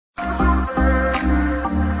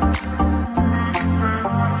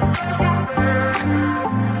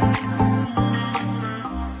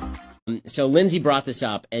so Lindsay brought this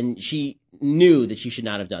up, and she knew that she should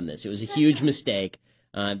not have done this. It was a huge mistake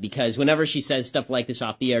because whenever she says stuff like this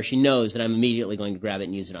off the air, she knows that I'm immediately going to grab it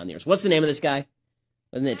and use it on the air. So what's the name of this guy?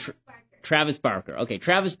 Wasn't it Travis Barker. Okay,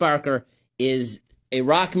 Travis Barker is a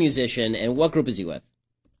rock musician, and what group is he with?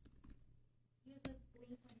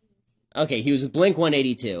 Okay, he was with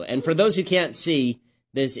Blink-182. And for those who can't see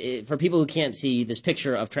this, for people who can't see this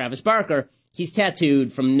picture of Travis Barker, he's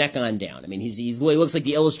tattooed from neck on down. I mean, he looks like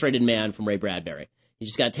the illustrated man from Ray Bradbury. He's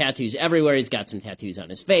just got tattoos everywhere. He's got some tattoos on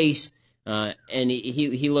his face, and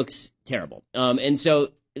he looks terrible. And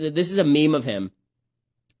so this is a meme of him.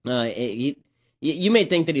 You may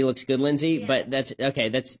think that he looks good, Lindsay, but that's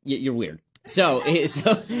okay. You're weird. So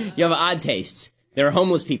you have odd tastes. There are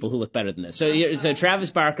homeless people who look better than this. So Travis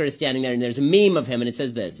Barker is standing there, and there's a meme of him, and it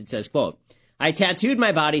says this. It says, quote, "I tattooed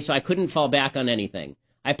my body so I couldn't fall back on anything.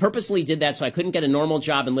 I purposely did that so I couldn't get a normal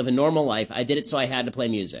job and live a normal life. I did it so I had to play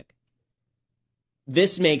music."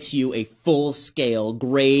 This makes you a full-scale,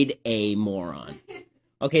 grade A moron.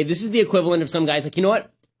 Okay, this is the equivalent of some guys like, you know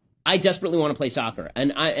what? I desperately want to play soccer,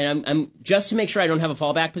 and I'm just to make sure I don't have a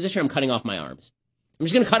fallback position, I'm cutting off my arms. I'm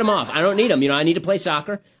just going to cut them off. I don't need them. I need to play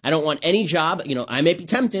soccer. I don't want any job. I may be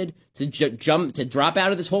tempted to drop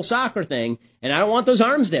out of this whole soccer thing, and I don't want those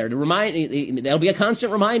arms there to remind. That'll be a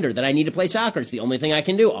constant reminder that I need to play soccer. It's the only thing I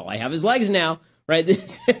can do. All I have is legs now, right?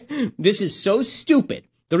 This is so stupid.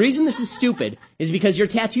 The reason this is stupid is because your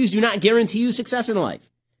tattoos do not guarantee you success in life.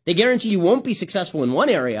 They guarantee you won't be successful in one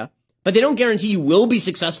area, but they don't guarantee you will be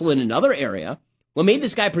successful in another area. What made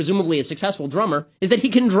this guy presumably a successful drummer is that he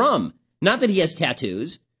can drum. Not that he has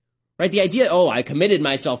tattoos, right? The idea, I committed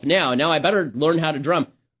myself now I better learn how to drum.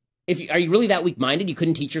 Are you really that weak-minded? You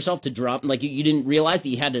couldn't teach yourself to drum? Like, you didn't realize that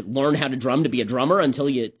you had to learn how to drum to be a drummer until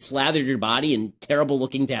you slathered your body in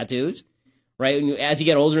terrible-looking tattoos, right? And as you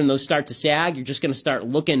get older and those start to sag, you're just going to start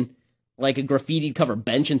looking like a graffiti-covered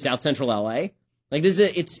bench in South Central L.A.? Like,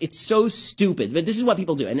 it's so stupid. But this is what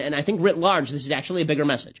people do. And I think writ large, this is actually a bigger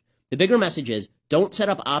message. The bigger message is, don't set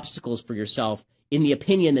up obstacles for yourself in the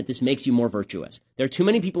opinion that this makes you more virtuous. There are too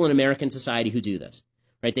many people in American society who do this,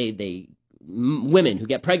 right? Women who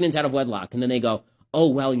get pregnant out of wedlock, and then they go, oh,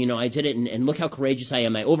 well, I did it, and look how courageous I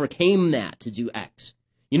am. I overcame that to do X.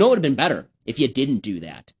 You know what would have been better if you didn't do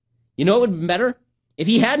that? You know what would have been better? If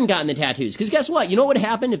he hadn't gotten the tattoos. Because guess what? You know what would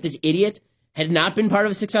happen if this idiot had not been part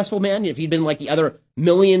of a successful man? If he'd been like the other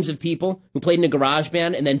millions of people who played in a garage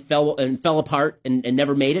band and then fell apart and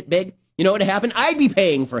never made it big? You know what would have happened? I'd be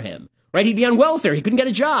paying for him. Right? He'd be on welfare. He couldn't get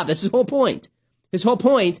a job. That's his whole point. His whole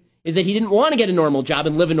point is that he didn't want to get a normal job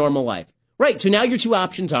and live a normal life. Right. So now your two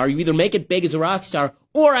options are you either make it big as a rock star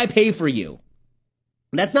or I pay for you.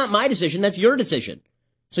 That's not my decision. That's your decision.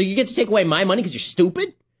 So you get to take away my money because you're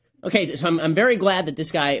stupid? Okay. So I'm very glad that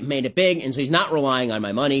this guy made it big, and so he's not relying on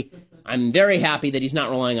my money. I'm very happy that he's not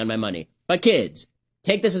relying on my money. But kids,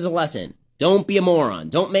 take this as a lesson. Don't be a moron.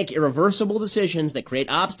 Don't make irreversible decisions that create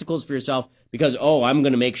obstacles for yourself because, I'm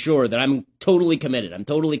going to make sure that I'm totally committed. I'm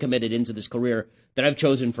totally committed into this career that I've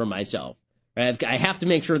chosen for myself. Right? I have to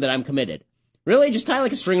make sure that I'm committed. Really, just tie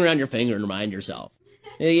like a string around your finger and remind yourself.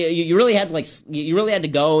 You really had to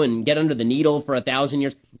go and get under the needle for 1,000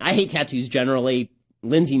 years. I hate tattoos generally.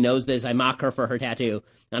 Lindsay knows this. I mock her for her tattoo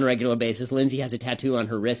on a regular basis. Lindsay has a tattoo on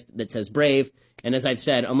her wrist that says Brave. And as I've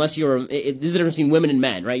said, unless this is the difference between women and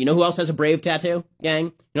men, right? You know who else has a Brave tattoo, gang?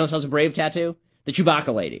 You know who else has a Brave tattoo? The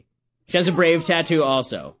Chewbacca lady. She has a Brave tattoo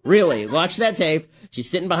also. Really, watch that tape. She's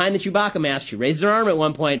sitting behind the Chewbacca mask. She raises her arm at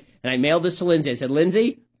one point, and I mailed this to Lindsay. I said,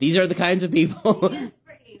 Lindsay, these are the kinds of people.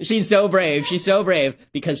 She's so brave. She's so brave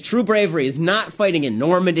because true bravery is not fighting in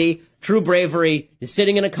Normandy. True bravery is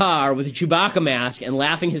sitting in a car with a Chewbacca mask and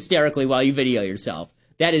laughing hysterically while you video yourself.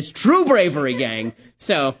 That is true bravery, gang.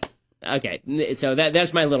 So, okay. So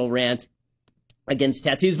that's my little rant against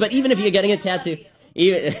tattoos. But even if you're getting a tattoo,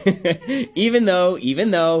 even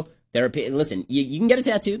though there are, listen, you can get a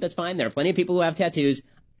tattoo. That's fine. There are plenty of people who have tattoos.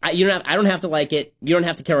 I don't have to like it. You don't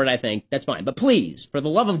have to care what I think. That's fine. But please, for the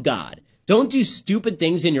love of God, don't do stupid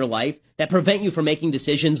things in your life that prevent you from making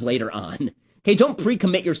decisions later on. Okay, don't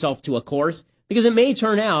pre-commit yourself to a course because it may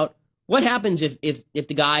turn out. What happens if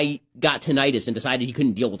the guy got tinnitus and decided he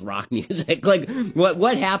couldn't deal with rock music? Like,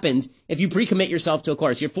 what happens if you pre-commit yourself to a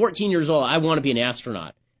course? You're 14 years old. I want to be an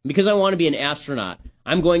astronaut. And because I want to be an astronaut,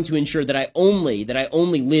 I'm going to ensure that I only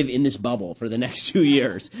live in this bubble for the next 2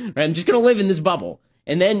 years. Right? I'm just going to live in this bubble.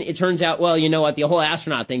 And then it turns out, well, you know what? The whole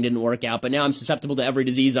astronaut thing didn't work out, but now I'm susceptible to every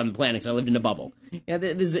disease on the planet because I lived in a bubble. Yeah,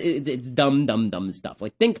 it's dumb stuff.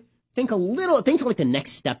 Like, think a little. Think like the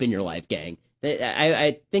next step in your life, gang.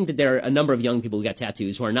 I think that there are a number of young people who got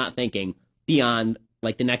tattoos who are not thinking beyond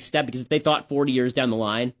like the next step because if they thought 40 years down the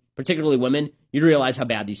line, particularly women, you'd realize how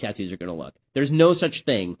bad these tattoos are going to look. There's no such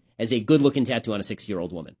thing as a good-looking tattoo on a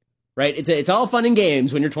 60-year-old woman, right? It's all fun and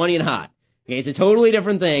games when you're 20 and hot. Okay, it's a totally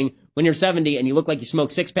different thing when you're 70 and you look like you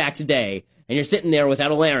smoke 6 packs a day and you're sitting there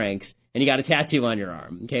without a larynx and you got a tattoo on your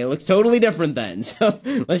arm. Okay, it looks totally different then. So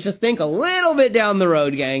let's just think a little bit down the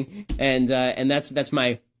road, gang. And that's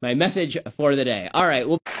my message for the day. All right,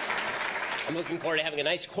 well, I'm looking forward to having a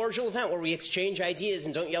nice cordial event where we exchange ideas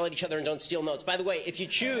and don't yell at each other and don't steal notes. By the way, if you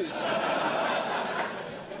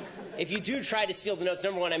do try to steal the notes,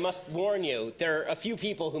 number one, I must warn you, there are a few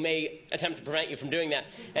people who may attempt to prevent you from doing that.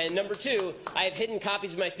 And number two, I have hidden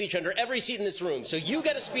copies of my speech under every seat in this room. So you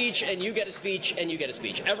get a speech, and you get a speech, and you get a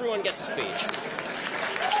speech. Everyone gets a speech.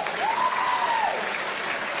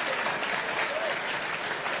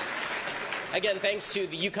 Again, thanks to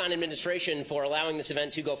the Yukon administration for allowing this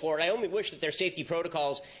event to go forward. I only wish that their safety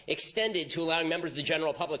protocols extended to allowing members of the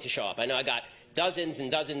general public to show up. I know I got dozens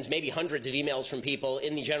and dozens, maybe hundreds of emails from people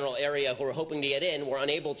in the general area who were hoping to get in, were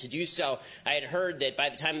unable to do so. I had heard that by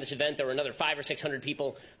the time of this event, there were another 500 or 600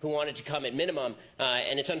 people who wanted to come at minimum,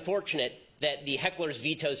 and it's unfortunate that the heckler's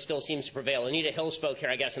veto still seems to prevail. Anita Hill spoke here,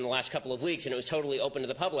 I guess, in the last couple of weeks, and it was totally open to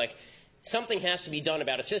the public. Something has to be done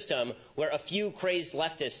about a system where a few crazed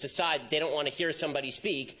leftists decide they don't want to hear somebody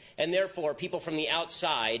speak, and therefore people from the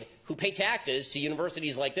outside who pay taxes to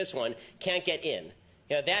universities like this one can't get in.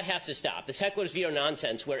 You know, that has to stop. This heckler's veto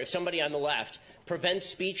nonsense where if somebody on the left prevents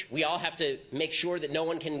speech, we all have to make sure that no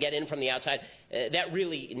one can get in from the outside. That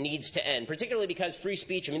really needs to end, particularly because free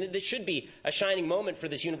speech, I mean, this should be a shining moment for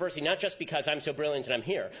this university, not just because I'm so brilliant and I'm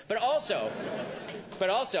here, but also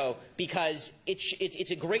because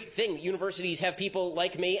it's a great thing that universities have people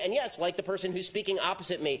like me, and yes, like the person who's speaking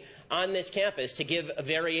opposite me on this campus, to give a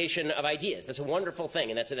variation of ideas. That's a wonderful thing,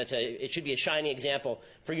 and it should be a shining example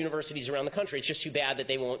for universities around the country. It's just too bad that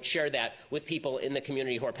they won't share that with people in the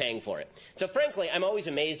community who are paying for it. So frankly, I'm always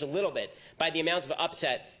amazed a little bit by the amount of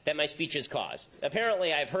upset that my speeches cause.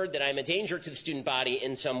 Apparently, I've heard that I'm a danger to the student body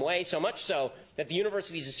in some way, so much so that the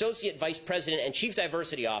university's Associate Vice President and Chief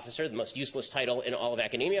Diversity Officer, the most useless title in all of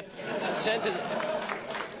academia, sent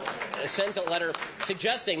a letter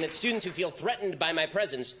suggesting that students who feel threatened by my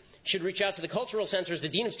presence should reach out to the Cultural Center's, the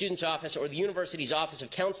Dean of Students' Office, or the university's Office of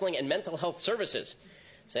Counseling and Mental Health Services.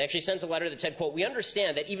 So they actually sent a letter that said, quote, "We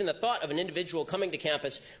understand that even the thought of an individual coming to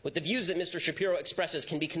campus with the views that Mr. Shapiro expresses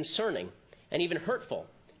can be concerning and even hurtful."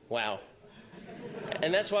 Wow.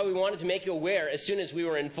 And that's why we wanted to make you aware as soon as we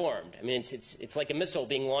were informed. I mean, it's like a missile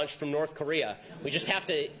being launched from North Korea. We just have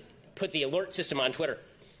to put the alert system on Twitter.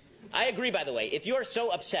 I agree, by the way. If you are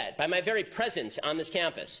so upset by my very presence on this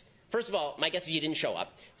campus, first of all, my guess is you didn't show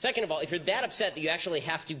up. Second of all, if you're that upset that you actually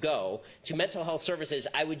have to go to mental health services,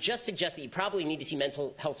 I would just suggest that you probably need to see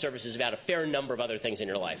mental health services about a fair number of other things in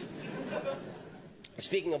your life.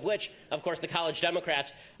 Speaking of which, of course, the college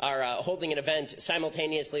Democrats are holding an event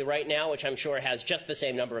simultaneously right now, which I'm sure has just the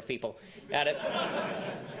same number of people at it.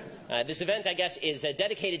 This event, I guess, is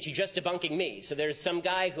dedicated to just debunking me. So there's some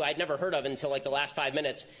guy who I'd never heard of until like the last 5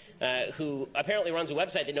 minutes, who apparently runs a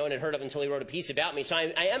website that no one had heard of until he wrote a piece about me. So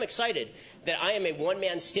I am excited that I am a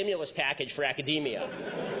one-man stimulus package for academia.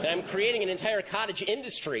 And I'm creating an entire cottage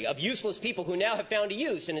industry of useless people who now have found a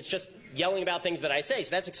use, and it's just yelling about things that I say,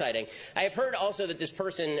 so that's exciting. I have heard also that this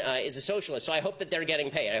person is a socialist, so I hope that they're getting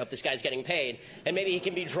paid. I hope this guy's getting paid, and maybe he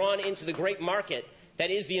can be drawn into the great market that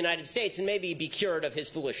is the United States and maybe be cured of his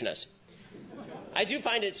foolishness. I do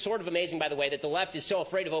find it sort of amazing, by the way, that the left is so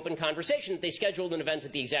afraid of open conversation that they scheduled an event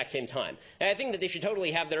at the exact same time. And I think that they should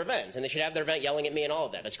totally have their event, and they should have their event yelling at me and all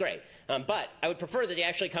of that. That's great. But I would prefer that they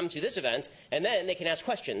actually come to this event, and then they can ask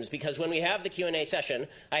questions, because when we have the Q&A session,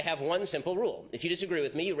 I have one simple rule. If you disagree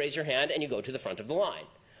with me, you raise your hand and you go to the front of the line.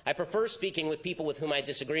 I prefer speaking with people with whom I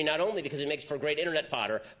disagree, not only because it makes for great internet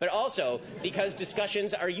fodder, but also because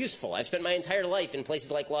discussions are useful. I've spent my entire life in places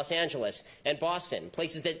like Los Angeles and Boston,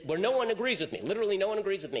 places where no one agrees with me, literally no one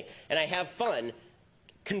agrees with me, and I have fun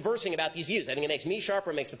conversing about these views. I think it makes me sharper,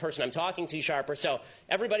 it makes the person I'm talking to sharper, so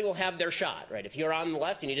everybody will have their shot, right? If you're on the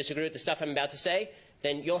left and you disagree with the stuff I'm about to say,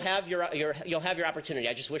 then you'll have your opportunity.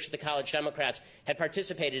 I just wish the college Democrats had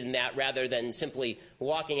participated in that rather than simply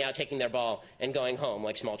walking out, taking their ball, and going home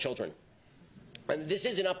like small children. And this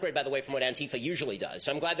is an upgrade, by the way, from what Antifa usually does.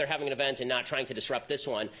 So I'm glad they're having an event and not trying to disrupt this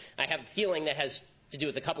one. I have a feeling that has to do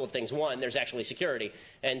with a couple of things. One, there's actually security.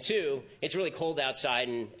 And two, it's really cold outside,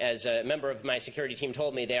 and as a member of my security team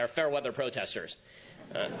told me, they are fair weather protesters.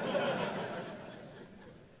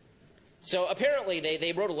 So apparently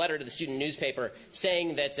they wrote a letter to the student newspaper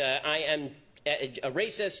saying that I am a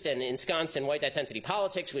racist and ensconced in white identity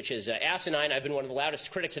politics, which is asinine. I've been one of the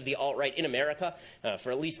loudest critics of the alt-right in America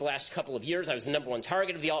for at least the last couple of years. I was the #1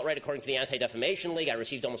 target of the alt-right according to the Anti-Defamation League. I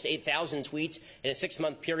received almost 8,000 tweets in a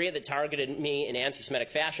 6-month period that targeted me in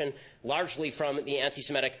anti-Semitic fashion, largely from the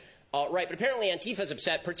anti-Semitic alt-right. But apparently Antifa is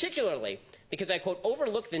upset, particularly because I, quote,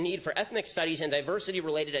 overlook the need for ethnic studies and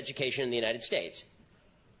diversity-related education in the United States.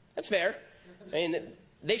 That's fair. I mean,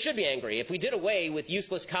 they should be angry. If we did away with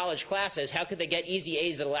useless college classes, how could they get easy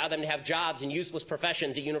A's that allow them to have jobs in useless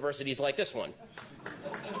professions at universities like this one?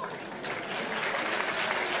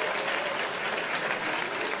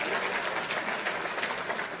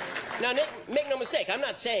 Now, make no mistake, I'm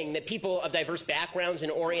not saying that people of diverse backgrounds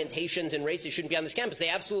and orientations and races shouldn't be on this campus. They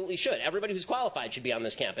absolutely should. Everybody who's qualified should be on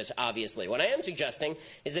this campus, obviously. What I am suggesting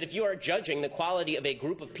is that if you are judging the quality of a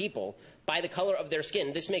group of people by the color of their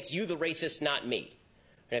skin, this makes you the racist, not me.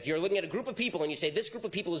 And if you're looking at a group of people and you say this group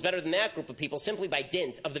of people is better than that group of people simply by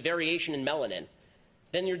dint of the variation in melanin,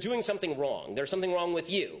 then you're doing something wrong. There's something wrong with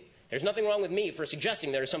you. There's nothing wrong with me for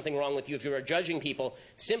suggesting there is something wrong with you if you are judging people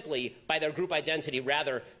simply by their group identity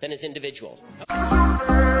rather than as individuals.